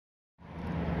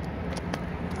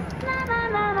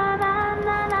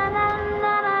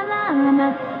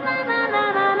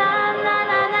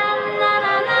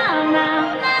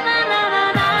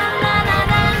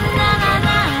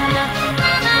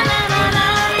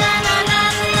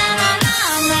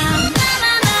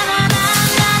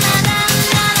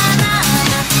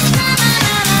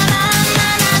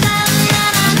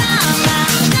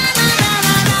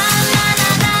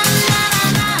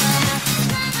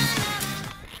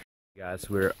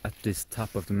Guys, we're at this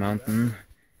top of the mountain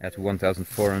at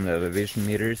 1,400 elevation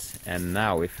meters, and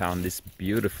now we found this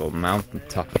beautiful mountain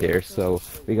top here, so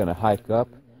we're gonna hike up,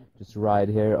 just ride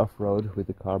here off-road with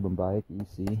the carbon bike,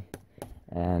 easy,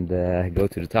 and go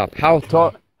to the top. How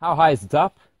high is the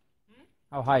top?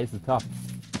 How high is the top?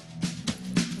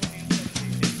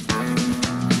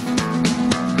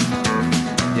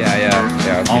 Yeah.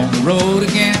 Okay. On the road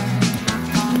again.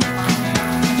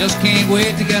 Just can't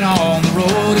wait to get on the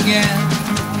road again.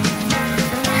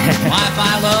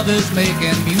 Wi-Fi love is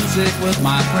making music with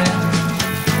my friends,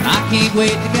 and I can't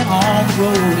wait to get on the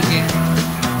road again.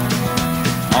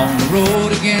 On the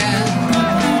road again.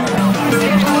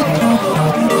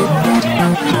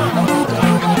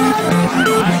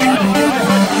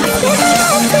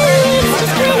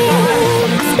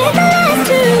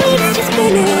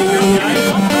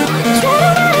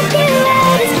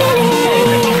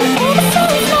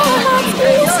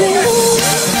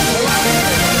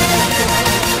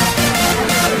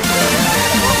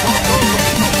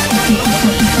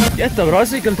 Jättebra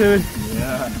cykeltur!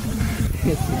 Ja.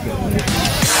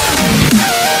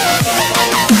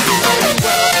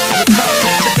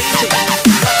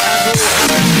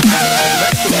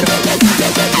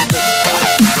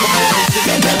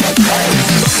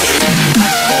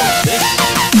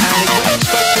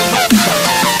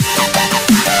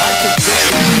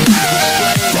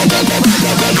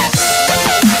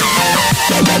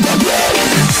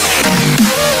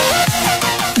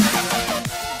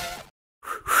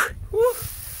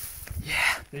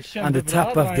 On the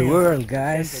top of the world,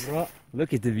 guys.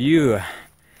 Look at the view.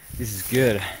 This is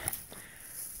good.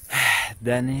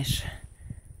 Danish,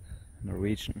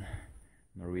 Norwegian.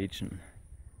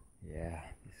 Yeah,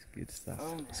 this is good stuff.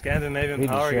 Scandinavian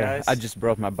power, guys. I just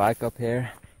brought my bike up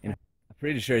here. I'm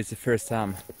pretty sure it's the first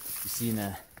time you've seen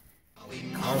a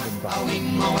carbon bike.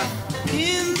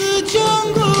 In the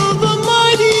jungle, the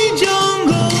mighty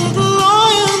jungle, the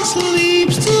lion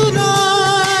sleeps tonight.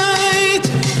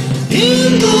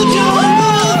 In the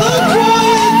jungle, the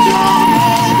quiet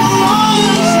jungle, the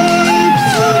lion sleeps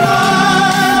tonight.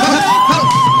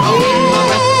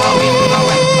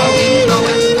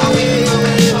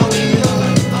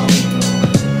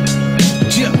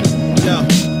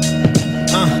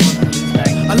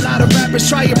 A lot of rappers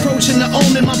try approaching the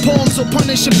owning my poems, so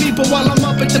punishing people while I'm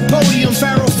up at the podium.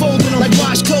 Pharaoh folding them like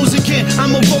wash clothes again.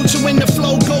 I'm a vulture when the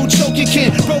flow go choke you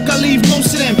can. Broke, I leave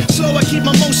most of them. Slow, I keep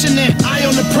my motion in. Eye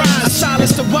on the prize. I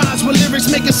silence the wise with lyrics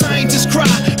making scientists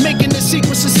cry. Making the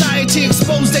secret society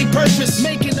expose their purpose.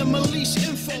 Making